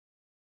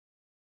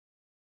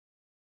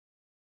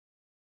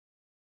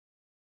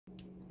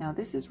Now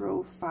this is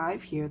row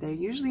 5 here. They're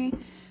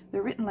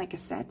written like a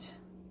set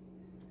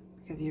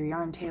because your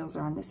yarn tails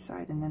are on this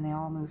side and then they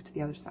all move to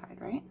the other side,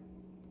 right?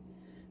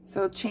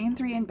 So chain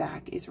 3 and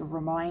back is a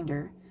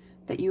reminder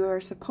that you are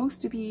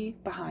supposed to be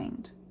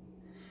behind.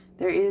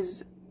 There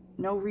is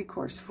no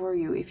recourse for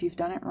you. If you've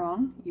done it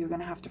wrong, you're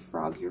going to have to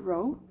frog your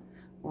row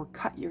or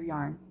cut your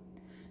yarn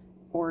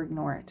or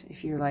ignore it.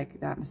 If you're like,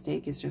 that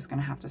mistake is just going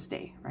to have to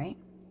stay, right?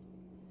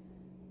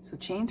 So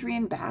chain 3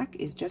 and back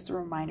is just a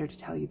reminder to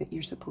tell you that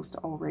you're supposed to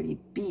already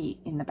be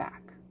in the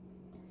back.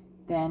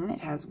 Then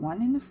it has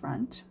 1 in the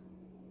front,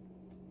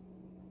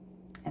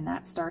 and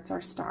that starts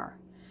our star.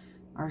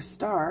 Our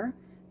star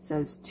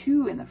says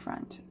 2 in the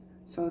front.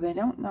 So they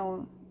don't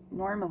know,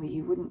 normally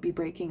you wouldn't be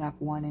breaking up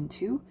 1 and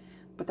 2,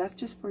 but that's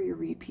just for your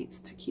repeats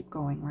to keep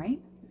going,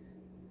 right?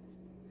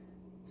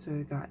 So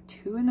we've got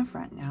 2 in the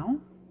front now.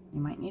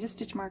 You might need a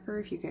stitch marker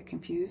if you get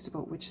confused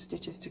about which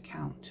stitches to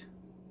count.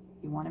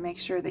 You want to make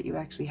sure that you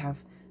actually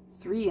have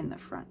 3 in the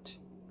front,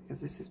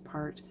 because this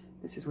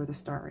is where the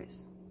star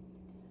is.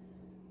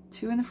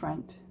 2 in the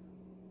front,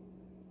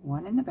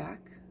 1 in the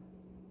back.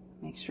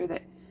 Make sure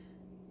that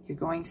you're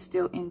going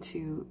still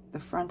into the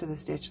front of the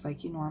stitch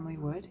like you normally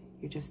would.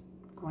 You're just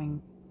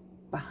going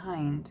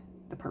behind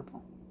the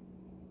purple.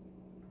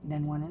 And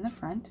then 1 in the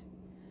front.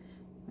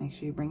 Make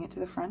sure you bring it to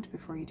the front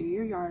before you do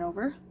your yarn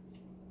over.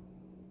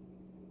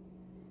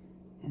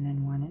 And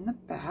then 1 in the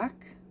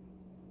back.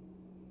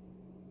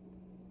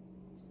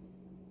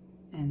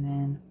 And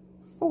then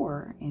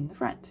 4 in the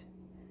front.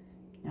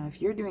 Now if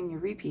you're doing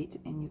your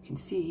repeat and you can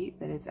see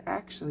that it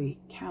actually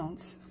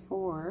counts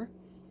 4,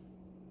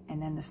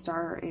 and then the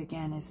star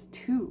again is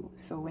 2.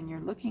 So when you're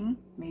looking,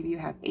 maybe you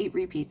have 8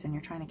 repeats and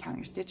you're trying to count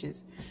your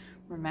stitches,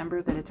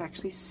 remember that it's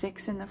actually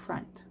 6 in the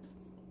front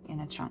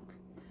in a chunk,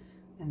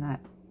 and that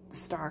the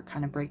star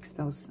kind of breaks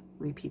those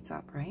repeats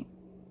up, right?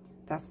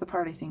 That's the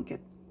part I think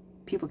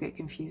people get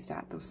confused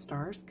at, those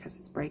stars, because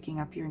it's breaking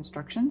up your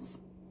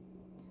instructions.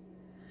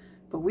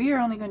 But we are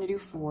only going to do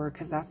 4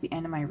 because that's the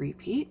end of my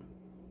repeat.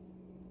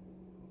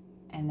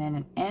 And then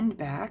an end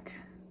back.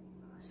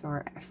 So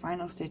our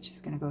final stitch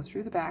is going to go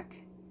through the back.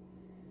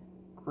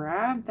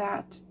 Grab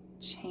that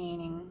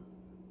chaining,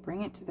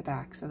 bring it to the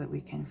back so that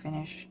we can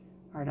finish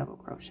our double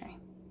crochet.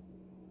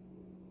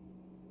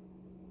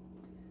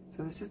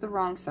 So this is the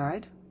wrong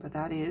side, but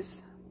that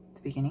is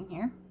the beginning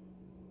here.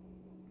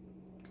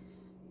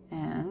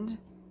 And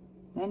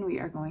then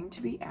we are going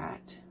to be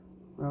at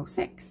row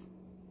 6.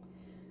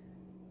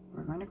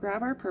 We're going to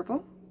grab our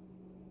purple,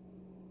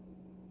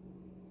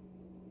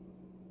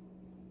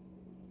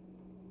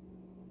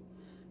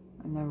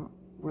 and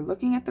we're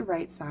looking at the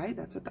right side.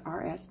 That's what the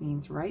RS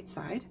means, right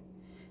side.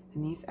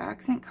 And these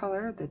accent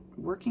color, the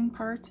working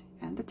part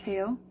and the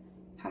tail,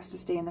 has to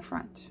stay in the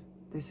front.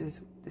 This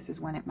is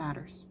when it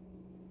matters.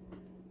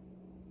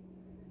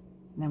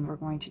 And then we're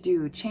going to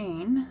do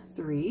chain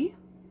 3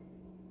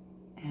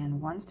 and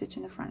 1 stitch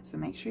in the front. So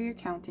make sure you're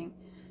counting.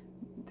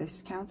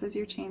 This counts as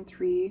your chain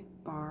 3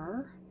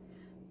 bar.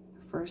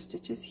 First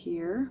stitch is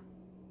here.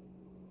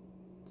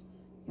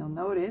 You'll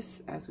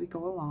notice as we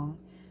go along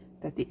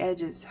that the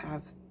edges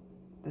have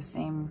the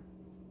same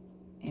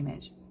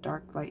image. It's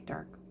dark, light,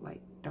 dark,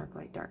 light, dark,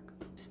 light, dark.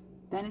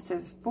 Then it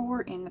says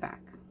 4 in the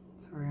back.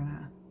 So we're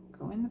gonna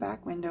go in the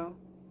back window,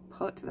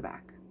 pull it to the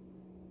back.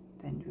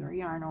 Then do our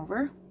yarn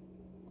over.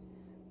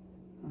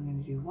 I'm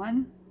gonna do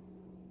 1.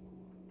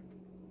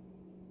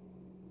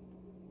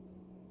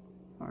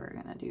 We're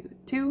gonna do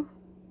 2.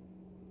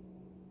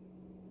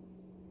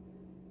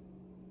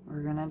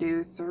 We're gonna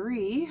do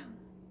 3.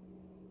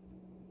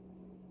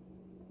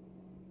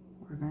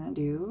 We're gonna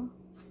do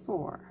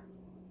 4.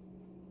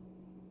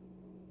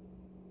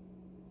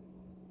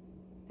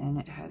 Then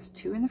it has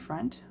 2 in the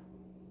front.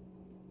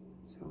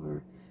 So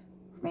we're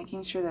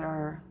making sure that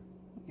our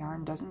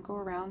yarn doesn't go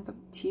around the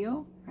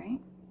teal, right?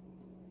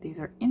 These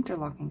are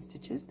interlocking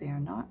stitches. They are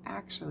not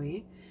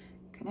actually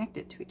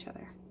connected to each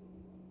other.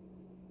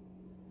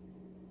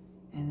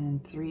 And then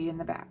 3 in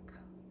the back.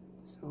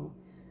 So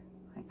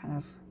I kind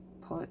of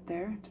pull it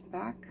there to the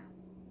back.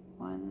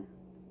 1.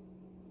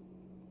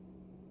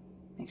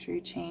 Make sure you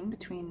chain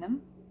between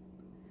them.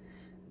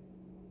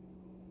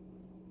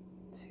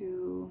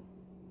 2.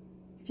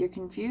 If you're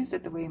confused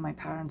at the way my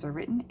patterns are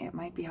written, it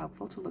might be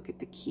helpful to look at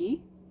the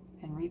key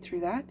and read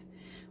through that,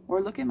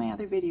 or look at my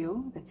other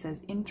video that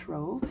says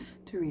intro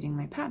to reading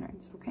my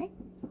patterns, okay?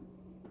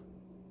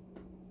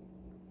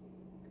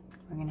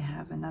 We're going to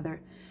have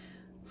another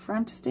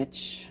front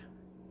stitch.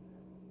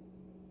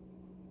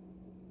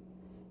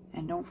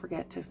 And don't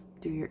forget to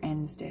do your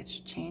end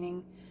stitch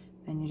chaining,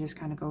 then you just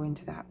kind of go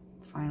into that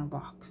final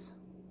box.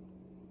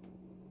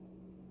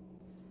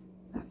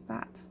 That's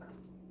that.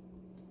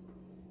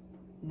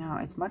 Now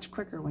it's much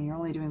quicker when you're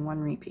only doing 1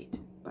 repeat,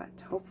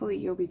 but hopefully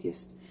you'll be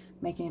just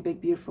making a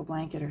big beautiful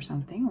blanket or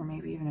something, or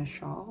maybe even a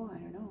shawl, I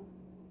don't know.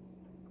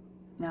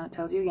 Now it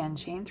tells you again,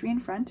 chain 3 in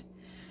front.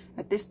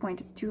 At this point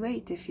it's too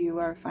late. If you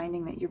are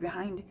finding that you're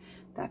behind,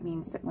 that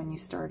means that when you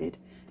started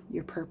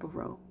your purple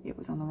row, it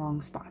was on the wrong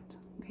spot.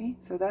 Okay,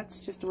 so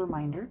that's just a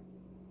reminder.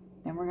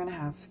 Then we're going to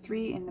have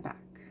 3 in the back.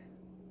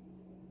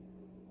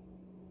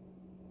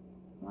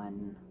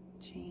 1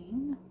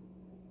 chain,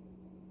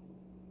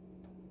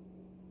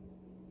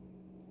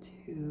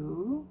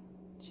 2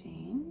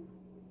 chain,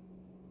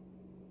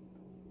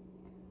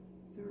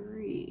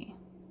 3,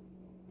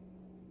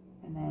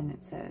 and then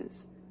it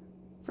says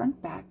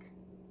front back,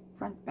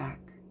 front back,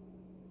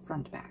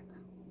 front back.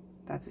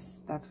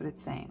 That's what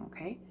it's saying,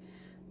 okay?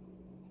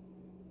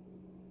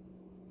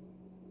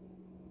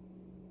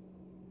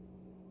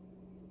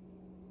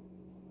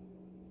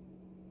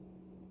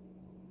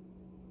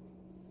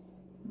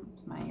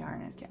 Oops, my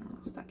yarn is getting a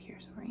little stuck here,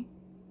 sorry.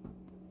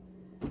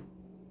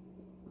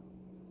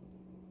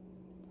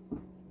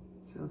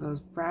 So those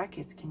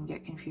brackets can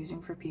get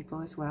confusing for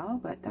people as well,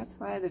 but that's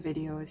why the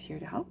video is here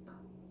to help.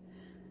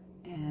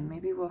 And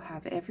maybe we'll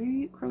have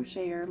every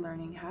crocheter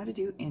learning how to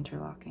do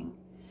interlocking,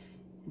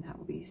 and that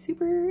will be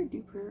super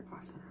duper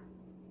awesome.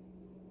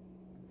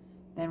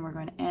 Then we're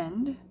going to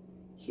end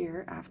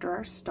here after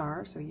our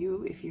star. So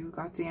if you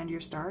got to the end of your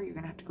star, you're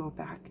going to have to go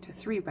back to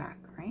 3 back,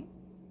 right?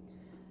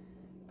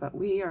 But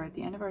we are at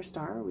the end of our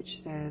star,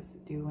 which says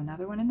do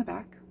another one in the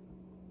back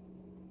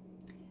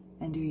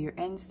and do your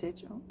end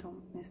stitch. Oh,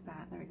 don't miss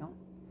that. There we go.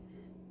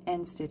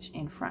 End stitch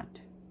in front.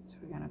 So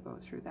we're going to go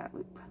through that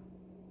loop.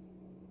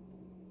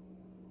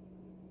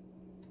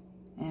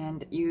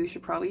 And you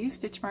should probably use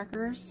stitch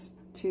markers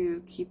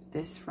to keep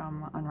this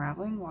from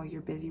unraveling while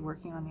you're busy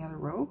working on the other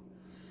row.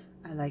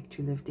 I like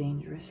to live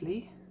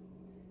dangerously.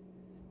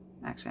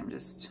 Actually,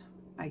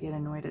 I get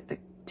annoyed at the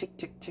tick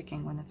tick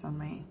ticking when it's on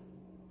my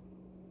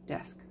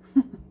desk.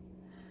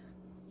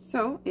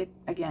 So it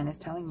again is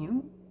telling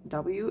you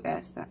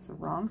WS, that's the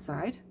wrong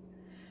side,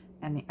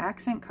 and the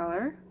accent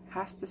color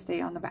has to stay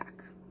on the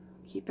back.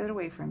 Keep it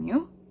away from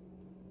you.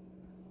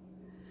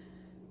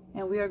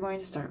 And we are going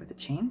to start with a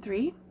chain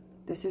 3.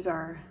 This is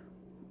our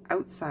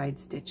outside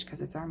stitch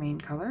because it's our main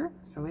color,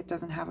 so it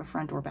doesn't have a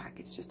front or back,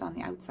 it's just on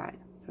the outside,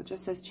 so it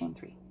just says chain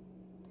 3.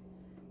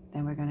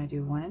 Then we're going to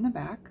do 1 in the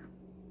back,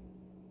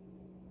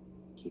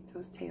 keep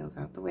those tails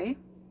out the way.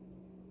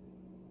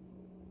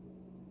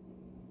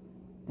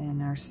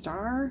 Then our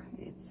star,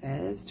 it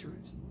says to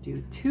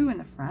do 2 in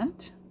the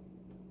front,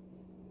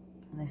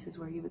 and this is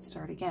where you would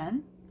start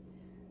again.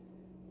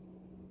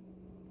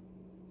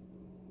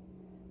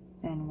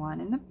 Then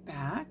 1 in the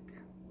back,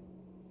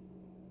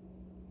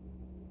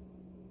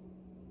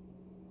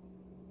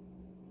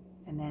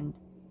 and then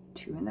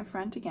 2 in the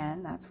front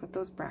again. That's what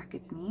those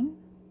brackets mean.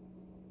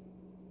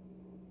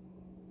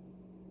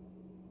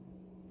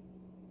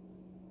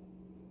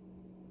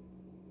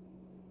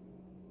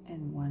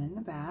 And 1 in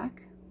the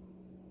back.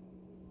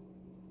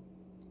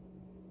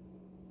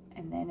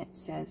 And then it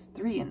says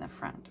 3 in the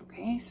front,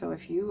 okay? So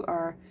if you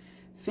are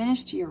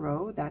finished your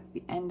row, that's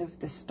the end of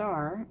the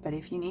star, but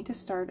if you need to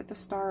start at the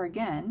star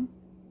again,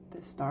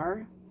 the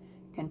star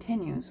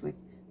continues with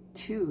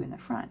 2 in the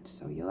front.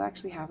 So you'll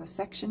actually have a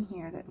section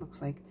here that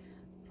looks like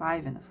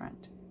 5 in the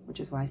front, which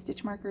is why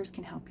stitch markers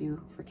can help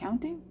you for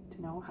counting,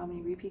 to know how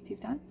many repeats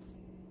you've done.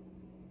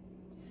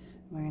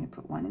 We're going to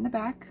put 1 in the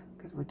back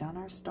because we're done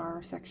our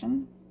star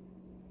section,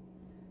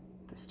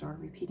 the star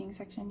repeating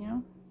section, you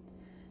know.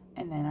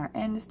 And then our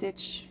end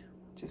stitch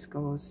just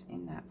goes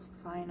in that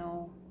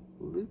final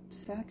loop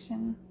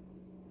section.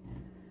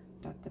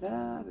 Da, da,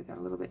 da. We got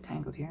a little bit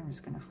tangled here. I'm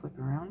just going to flip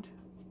around.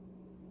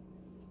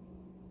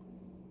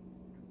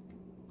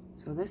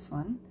 So this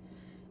one,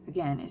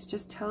 again, it's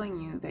just telling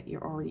you that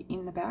you're already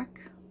in the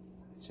back.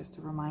 It's just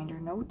a reminder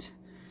note.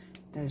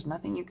 There's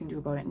nothing you can do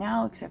about it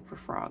now except for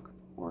frog,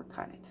 or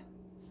cut it,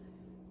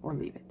 or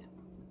leave it.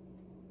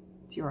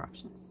 It's your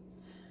options.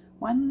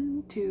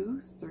 1, 2,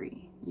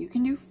 3. You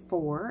can do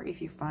 4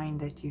 if you find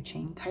that you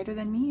chain tighter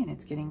than me and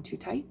it's getting too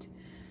tight.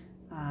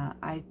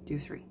 I do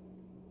 3.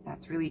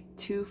 That's really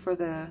 2 for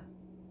the,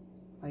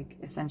 like,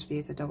 essentially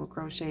it's a double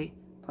crochet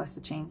plus the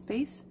chain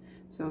space.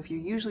 So if you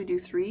usually do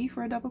 3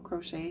 for a double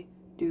crochet,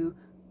 do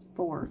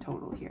 4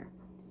 total here.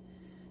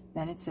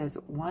 Then it says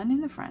 1 in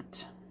the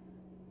front.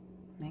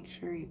 Make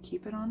sure you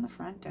keep it on the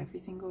front.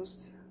 Everything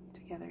goes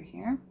together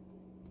here.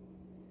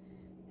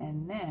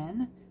 And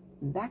then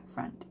back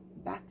front,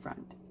 back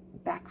front,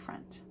 back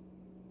front.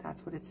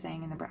 That's what it's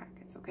saying in the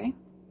brackets, okay?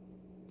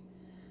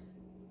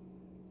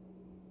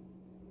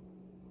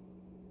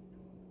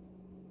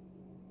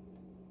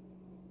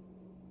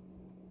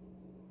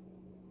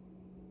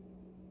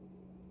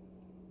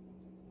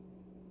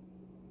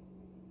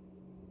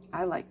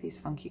 I like these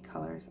funky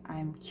colors.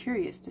 I'm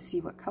curious to see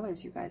what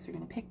colors you guys are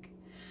going to pick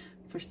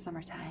for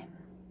summertime.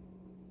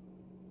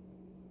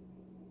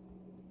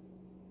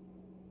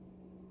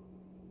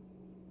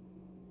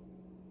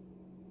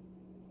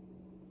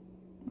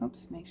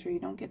 Oops, make sure you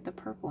don't get the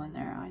purple in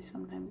there. I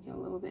sometimes get a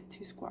little bit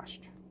too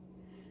squashed.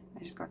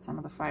 I just got some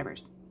of the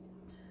fibers.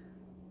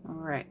 All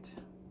right,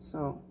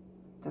 so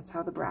that's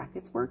how the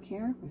brackets work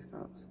here. It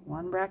goes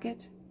 1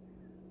 bracket,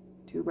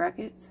 2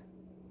 brackets,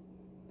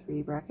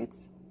 3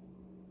 brackets.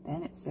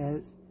 Then it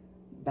says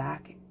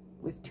back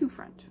with 2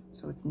 front.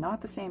 So it's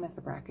not the same as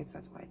the brackets.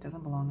 That's why it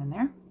doesn't belong in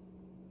there.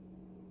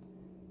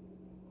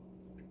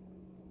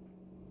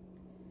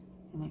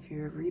 And if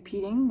you're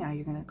repeating, now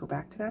you're going to go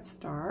back to that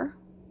star.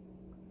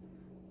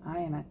 I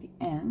am at the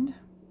end.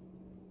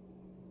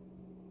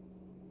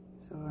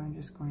 So I'm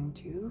just going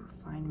to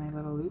find my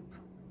little loop.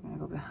 I'm going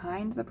to go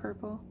behind the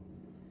purple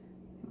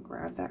and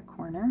grab that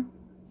corner.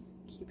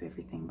 Keep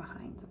everything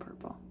behind the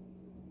purple.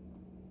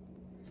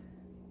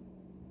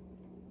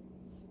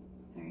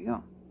 There you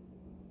go.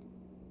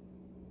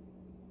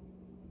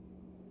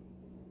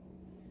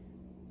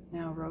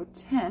 Now row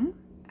 10,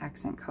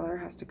 accent color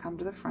has to come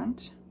to the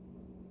front.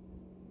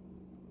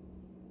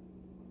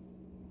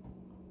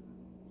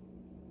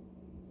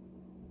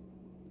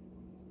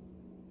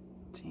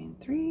 Chain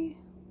 3,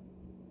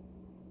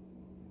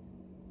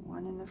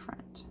 1 in the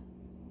front.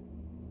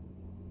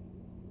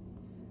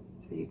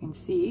 So you can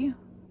see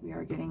we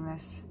are getting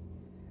this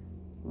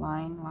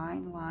line,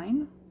 line,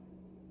 line.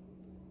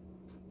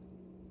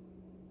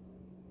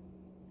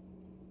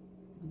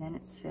 And then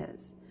it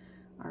says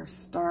our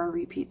star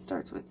repeat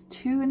starts with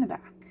 2 in the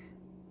back.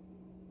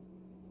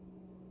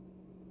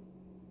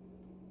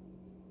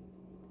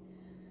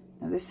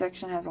 Now this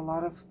section has a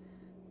lot of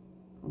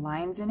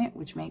lines in it,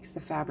 which makes the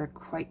fabric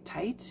quite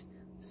tight.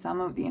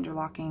 Some of the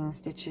interlocking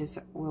stitches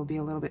will be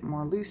a little bit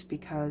more loose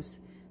because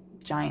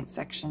giant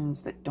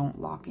sections that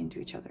don't lock into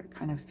each other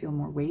kind of feel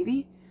more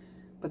wavy.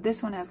 But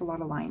this one has a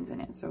lot of lines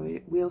in it, so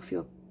it will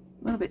feel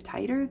a little bit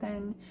tighter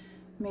than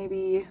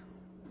maybe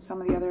some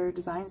of the other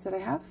designs that I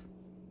have.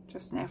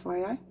 Just an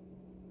FYI.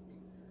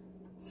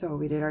 So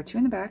we did our 2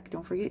 in the back.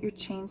 Don't forget your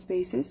chain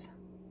spaces.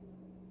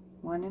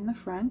 1 in the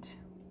front.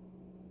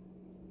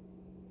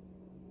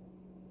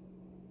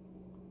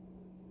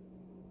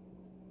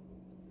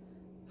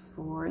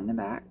 Four in the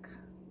back.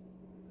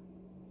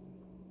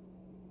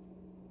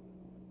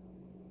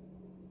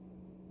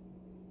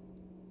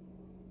 So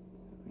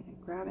we're going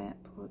to grab it,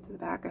 pull it to the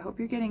back. I hope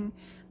you're getting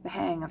the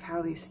hang of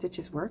how these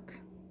stitches work.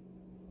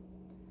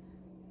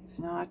 If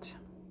not,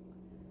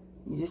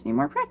 you just need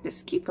more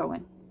practice. Keep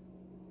going.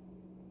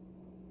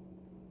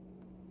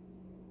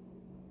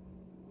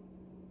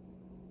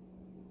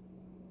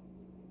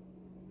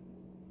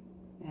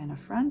 And a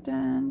front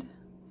end,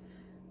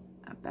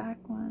 a back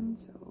one,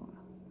 so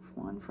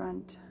 1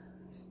 front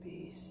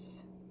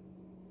space,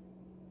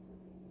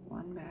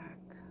 1 back.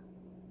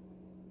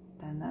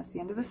 Then that's the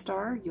end of the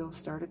star. You'll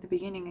start at the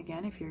beginning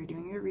again if you're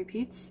doing your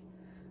repeats.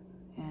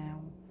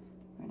 And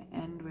we're going to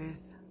end with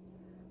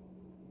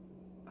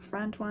a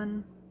front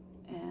one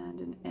and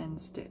an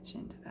end stitch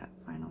into that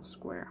final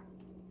square.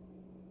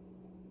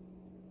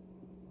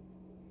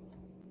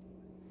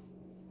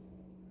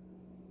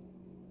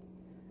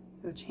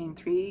 So chain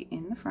 3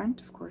 in the front.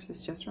 Of course,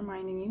 it's just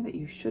reminding you that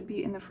you should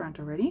be in the front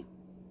already.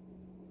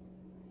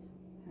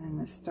 And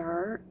the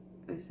star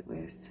is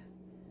with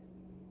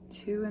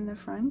 2 in the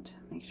front.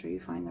 Make sure you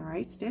find the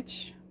right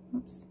stitch.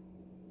 Oops.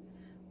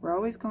 We're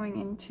always going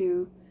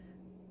into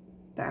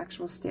the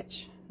actual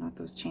stitch, not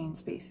those chain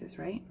spaces,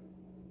 right?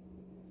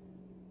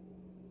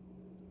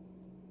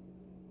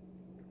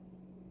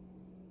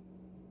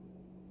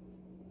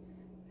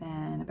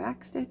 And a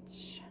back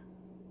stitch.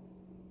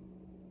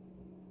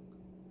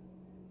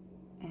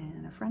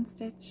 And a front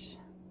stitch.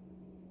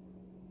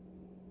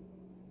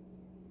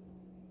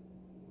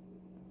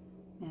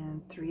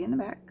 And 3 in the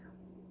back.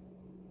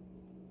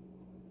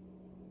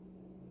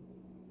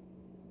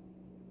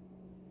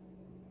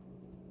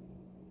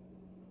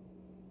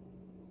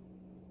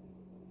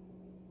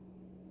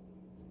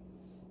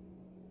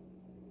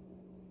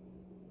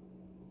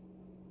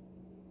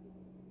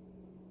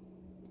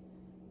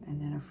 And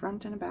then a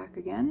front and a back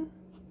again.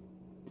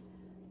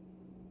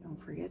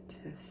 Don't forget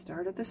to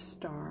start at the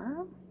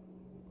star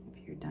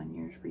if you're done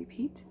your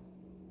repeat.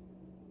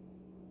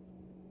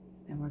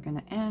 Then we're going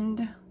to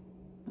end,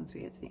 once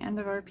we get to the end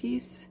of our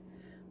piece,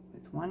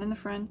 with 1 in the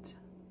front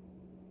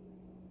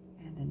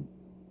and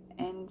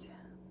an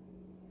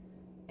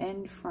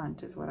end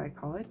front is what I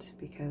call it,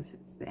 because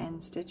it's the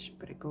end stitch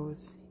but it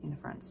goes in the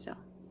front still.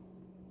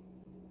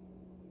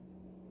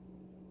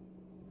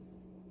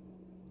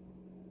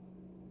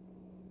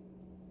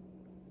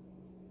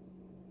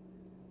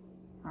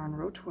 On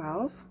row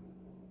 12,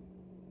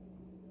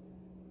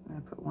 I'm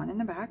going to put 1 in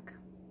the back,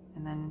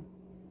 and then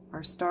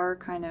our star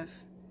kind of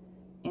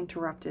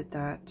interrupted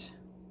that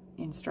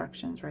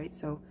instructions, right?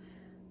 So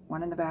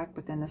 1 in the back,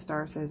 but then the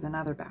star says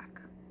another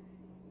back.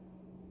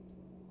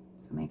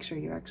 So make sure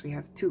you actually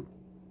have 2.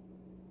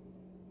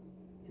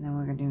 And then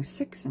we're going to do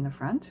 6 in the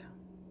front.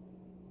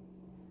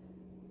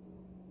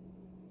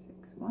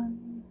 6,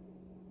 1.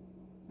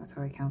 That's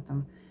how I count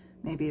them.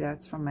 Maybe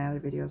that's from my other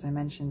videos. I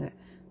mentioned it.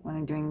 When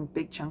I'm doing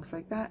big chunks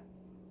like that,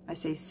 I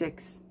say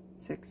 6,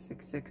 6,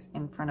 6, 6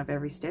 in front of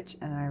every stitch,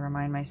 and then I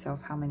remind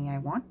myself how many I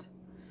want,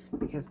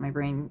 because my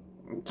brain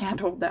can't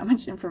hold that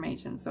much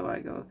information. So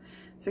I go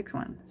 6,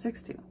 1,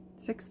 6, 2,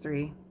 6,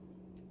 3,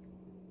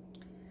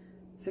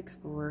 6,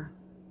 4,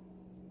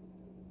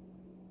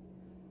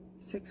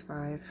 6,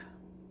 5,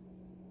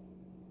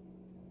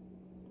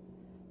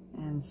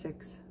 and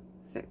 6,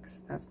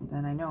 6.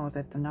 Then I know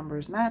that the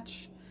numbers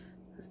match.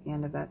 That's the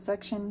end of that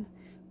section.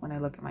 When I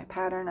look at my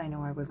pattern, I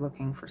know I was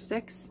looking for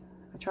 6.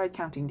 I tried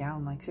counting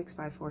down like 6,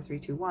 5, 4, 3,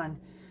 2, 1,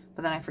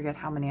 but then I forget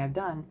how many I've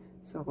done,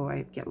 so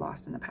I get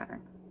lost in the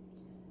pattern.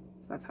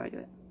 So that's how I do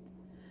it.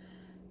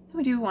 Then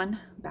we do one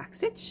back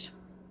stitch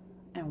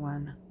and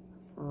one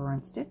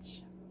front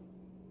stitch,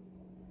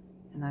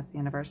 and that's the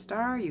end of our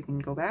star. You can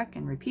go back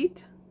and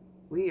repeat.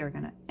 We are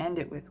going to end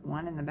it with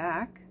one in the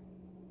back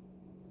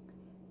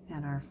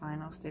and our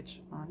final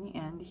stitch on the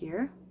end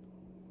here.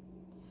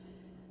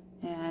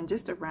 And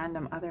just a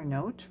random other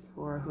note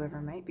for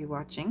whoever might be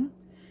watching,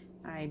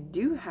 I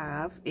do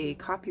have a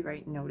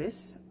copyright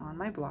notice on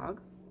my blog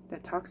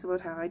that talks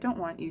about how I don't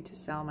want you to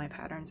sell my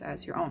patterns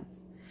as your own.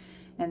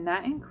 And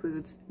that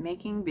includes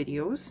making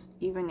videos,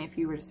 even if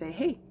you were to say,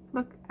 hey,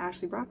 look,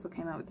 Ashley Brotzel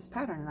came out with this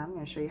pattern and I'm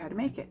going to show you how to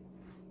make it.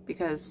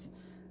 Because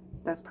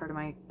that's part of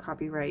my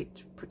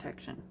copyright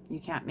protection. You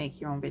can't make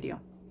your own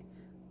video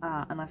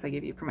unless I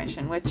give you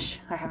permission, which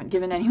I haven't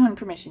given anyone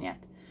permission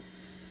yet.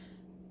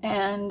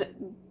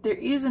 And there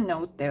is a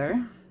note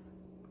there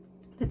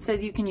that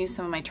says you can use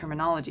some of my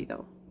terminology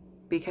though,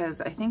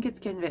 because I think it's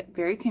getting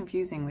very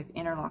confusing with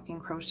interlocking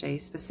crochet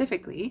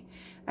specifically.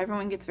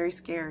 Everyone gets very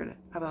scared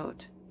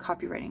about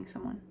copywriting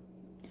someone.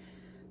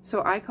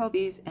 So I call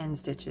these end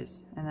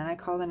stitches, and then I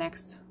call the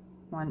next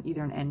one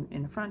either an end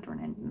in the front or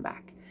an end in the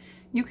back.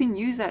 You can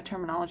use that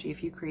terminology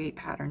if you create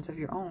patterns of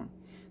your own.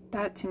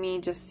 That to me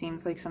just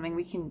seems like something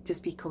we can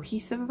just be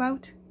cohesive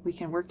about. We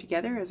can work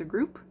together as a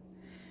group.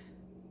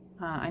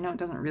 I know it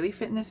doesn't really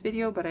fit in this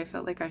video, but I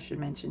felt like I should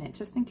mention it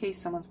just in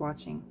case someone's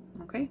watching.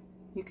 Okay?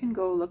 You can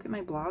go look at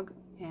my blog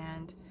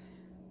and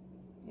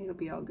it'll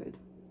be all good.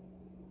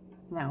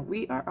 Now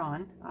we are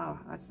on, oh,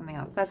 that's something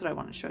else. That's what I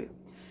want to show you.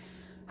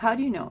 How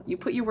do you know? You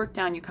put your work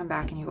down, you come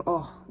back and you go,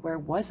 oh, where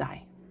was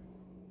I?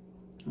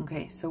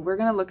 Okay, so we're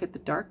going to look at the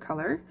dark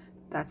color.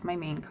 That's my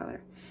main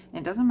color.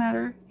 And it doesn't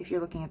matter if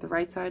you're looking at the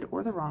right side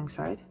or the wrong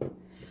side.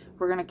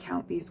 We're going to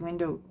count these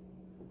window.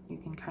 You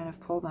can kind of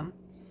pull them.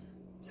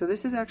 So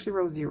this is actually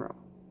row 0.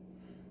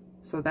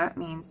 So that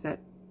means that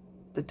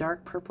the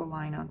dark purple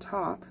line on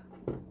top,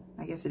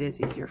 I guess it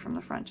is easier from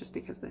the front just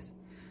because this.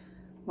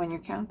 When you're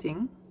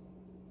counting,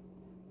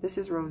 this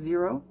is row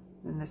 0,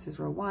 then this is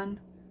row 1,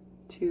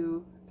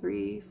 2,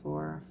 3,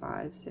 4,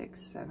 5,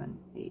 6, 7,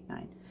 8,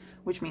 9,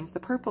 which means the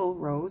purple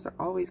rows are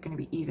always going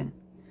to be even.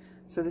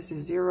 So this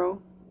is 0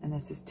 and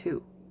this is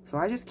 2. So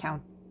I just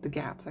count the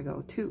gaps. I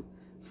go 2,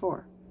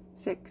 4,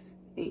 6,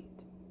 8,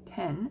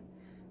 10,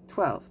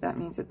 12. That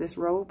means that this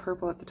row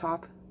purple at the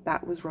top,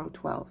 that was row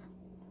 12.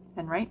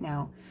 And right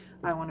now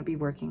I want to be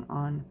working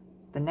on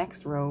the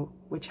next row,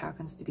 which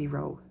happens to be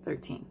row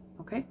 13.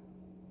 Okay?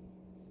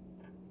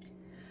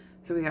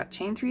 So we got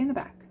chain 3 in the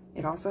back.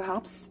 It also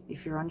helps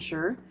if you're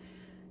unsure,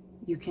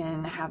 you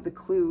can have the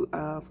clue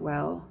of,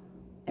 well,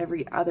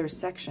 every other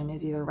section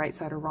is either right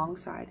side or wrong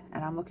side.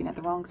 And I'm looking at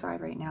the wrong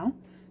side right now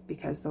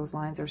because those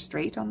lines are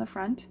straight on the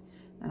front,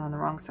 and on the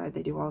wrong side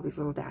they do all these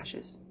little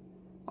dashes.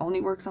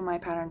 Only works on my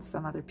patterns.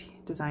 Some other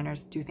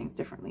designers do things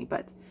differently,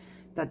 but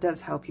that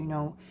does help you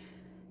know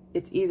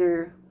it's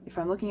either, if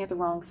I'm looking at the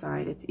wrong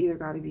side, it's either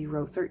got to be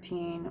row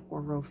 13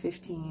 or row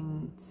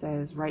 15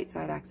 says right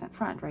side accent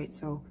front, right?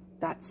 So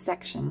that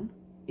section,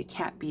 it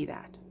can't be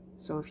that.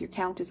 So if your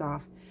count is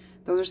off,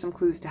 those are some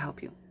clues to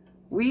help you.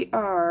 We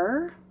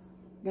are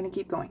going to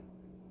keep going.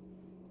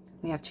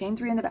 We have chain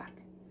 3 in the back.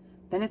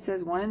 Then it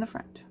says 1 in the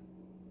front.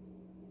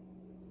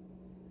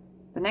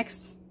 The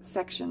next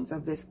sections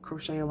of this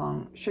crochet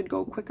along should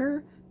go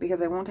quicker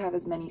because I won't have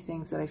as many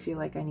things that I feel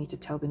like I need to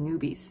tell the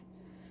newbies.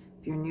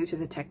 If you're new to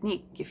the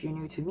technique, if you're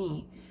new to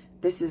me,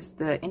 this is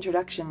the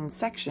introduction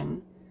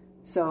section,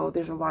 so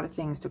there's a lot of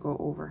things to go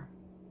over.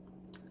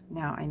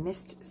 Now, I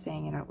missed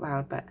saying it out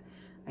loud, but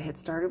I had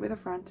started with a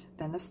front,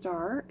 then the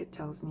star. It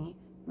tells me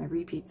my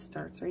repeat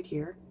starts right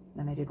here.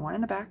 Then I did 1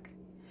 in the back,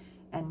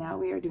 and now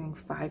we are doing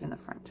 5 in the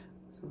front.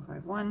 So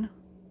 5, 1,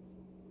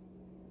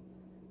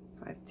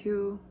 5,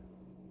 2,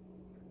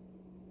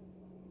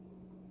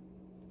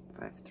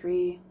 5,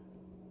 3,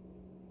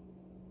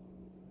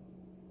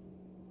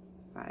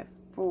 5,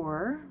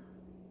 4,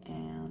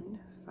 and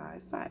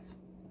 5, 5.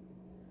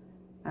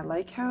 I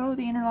like how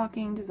the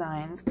interlocking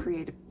designs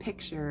create a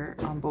picture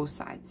on both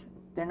sides.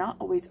 They're not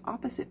always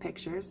opposite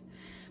pictures,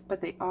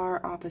 but they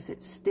are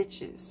opposite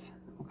stitches,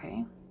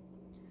 okay?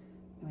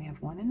 And we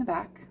have 1 in the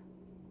back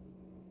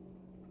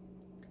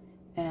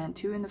and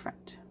 2 in the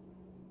front.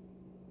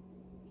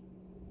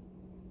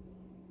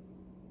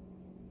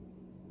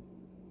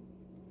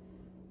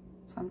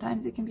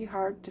 Sometimes it can be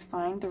hard to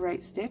find the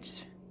right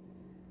stitch,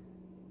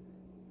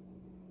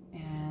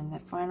 and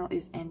that final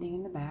is ending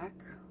in the back.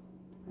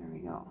 There we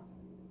go.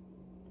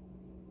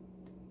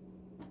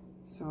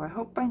 So I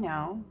hope by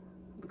now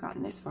we've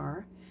gotten this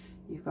far.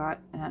 You've got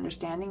an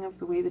understanding of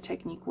the way the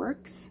technique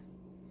works.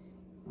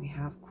 We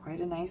have quite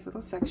a nice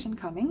little section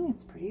coming.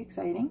 It's pretty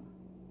exciting.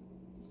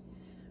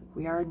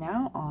 We are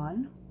now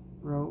on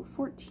row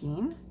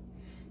 14.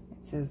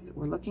 It says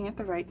we're looking at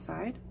the right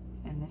side,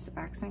 and this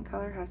accent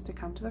color has to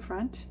come to the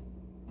front.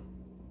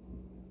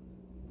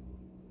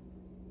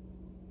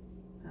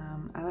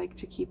 I like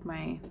to keep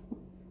my,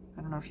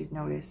 I don't know if you've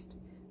noticed,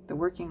 the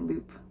working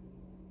loop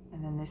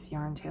and then this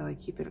yarn tail, I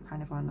keep it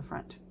kind of on the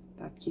front.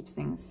 That keeps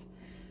things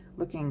a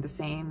looking the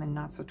same and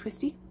not so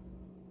twisty.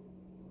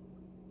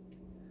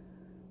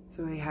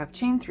 So we have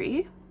chain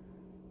 3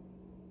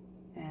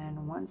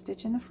 and 1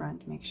 stitch in the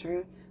front. Make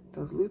sure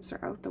those loops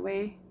are out the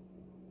way.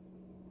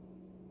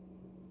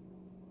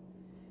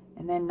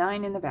 And then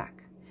 9 in the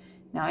back.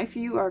 Now if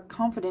you are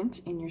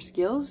confident in your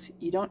skills,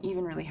 you don't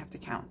even really have to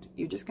count.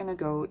 You're just going to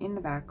go in the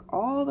back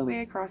all the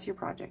way across your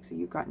project. So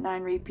you've got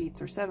 9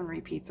 repeats or 7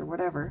 repeats or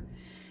whatever.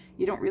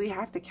 You don't really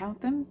have to count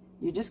them.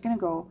 You're just going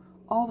to go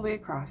all the way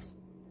across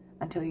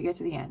until you get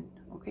to the end,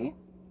 okay?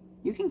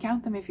 You can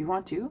count them if you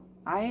want to.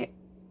 I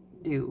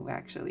do,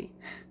 actually.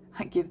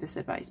 I give this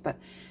advice, but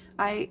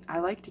I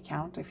like to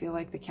count. I feel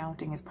like the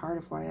counting is part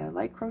of why I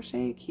like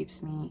crochet. It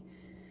keeps me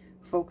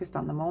focused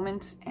on the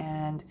moment,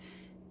 and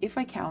if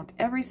I count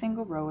every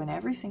single row and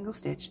every single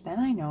stitch, then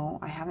I know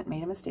I haven't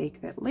made a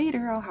mistake that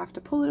later I'll have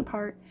to pull it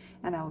apart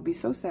and I will be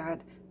so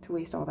sad to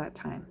waste all that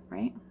time,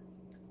 right?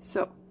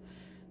 So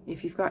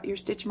if you've got your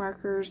stitch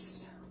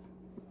markers,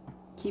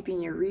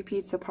 keeping your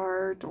repeats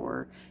apart,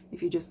 or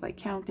if you just like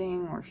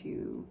counting, or if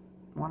you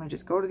want to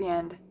just go to the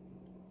end,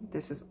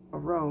 this is a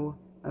row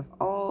of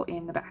all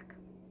in the back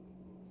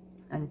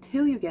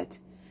until you get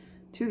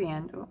to the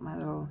end. Oh, my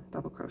little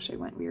double crochet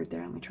went weird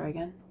there. Let me try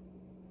again.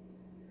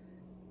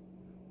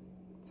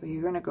 So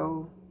you're going to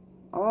go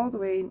all the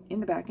way in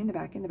the back, in the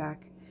back, in the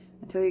back,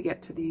 until you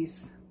get to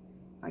these,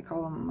 I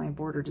call them my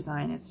border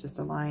design. It's just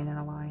a line and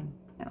a line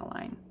and a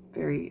line.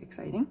 Very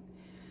exciting.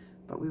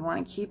 But we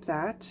want to keep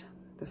that.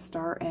 The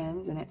star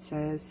ends and it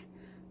says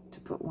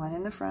to put 1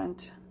 in the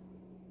front.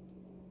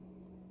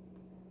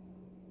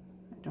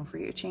 Don't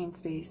forget your chain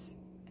space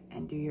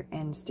and do your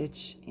end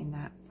stitch in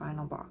that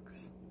final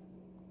box.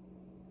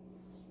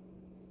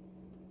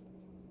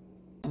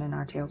 And then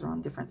our tails are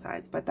on different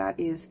sides, but that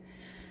is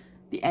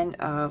the end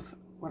of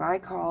what I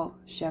call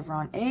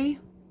chevron A.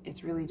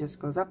 It really just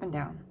goes up and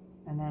down,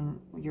 and then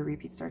your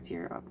repeat starts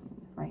here up,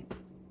 right?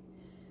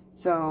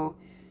 So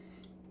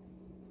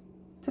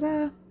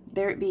ta-da,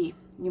 there it be.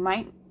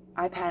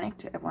 I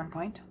panicked at one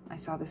point. I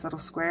saw this little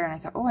square and I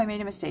thought, oh, I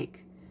made a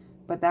mistake.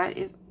 But that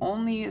is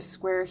only a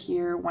square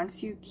here.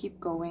 Once you keep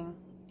going,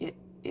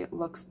 it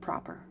looks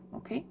proper,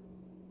 okay?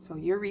 So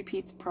your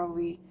repeats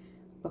probably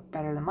look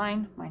better than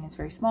mine. Mine is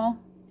very small.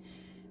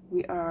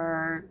 We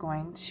are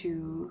going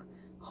to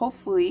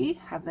hopefully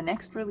have the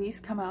next release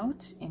come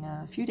out in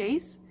a few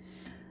days.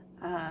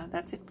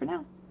 That's it for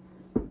now.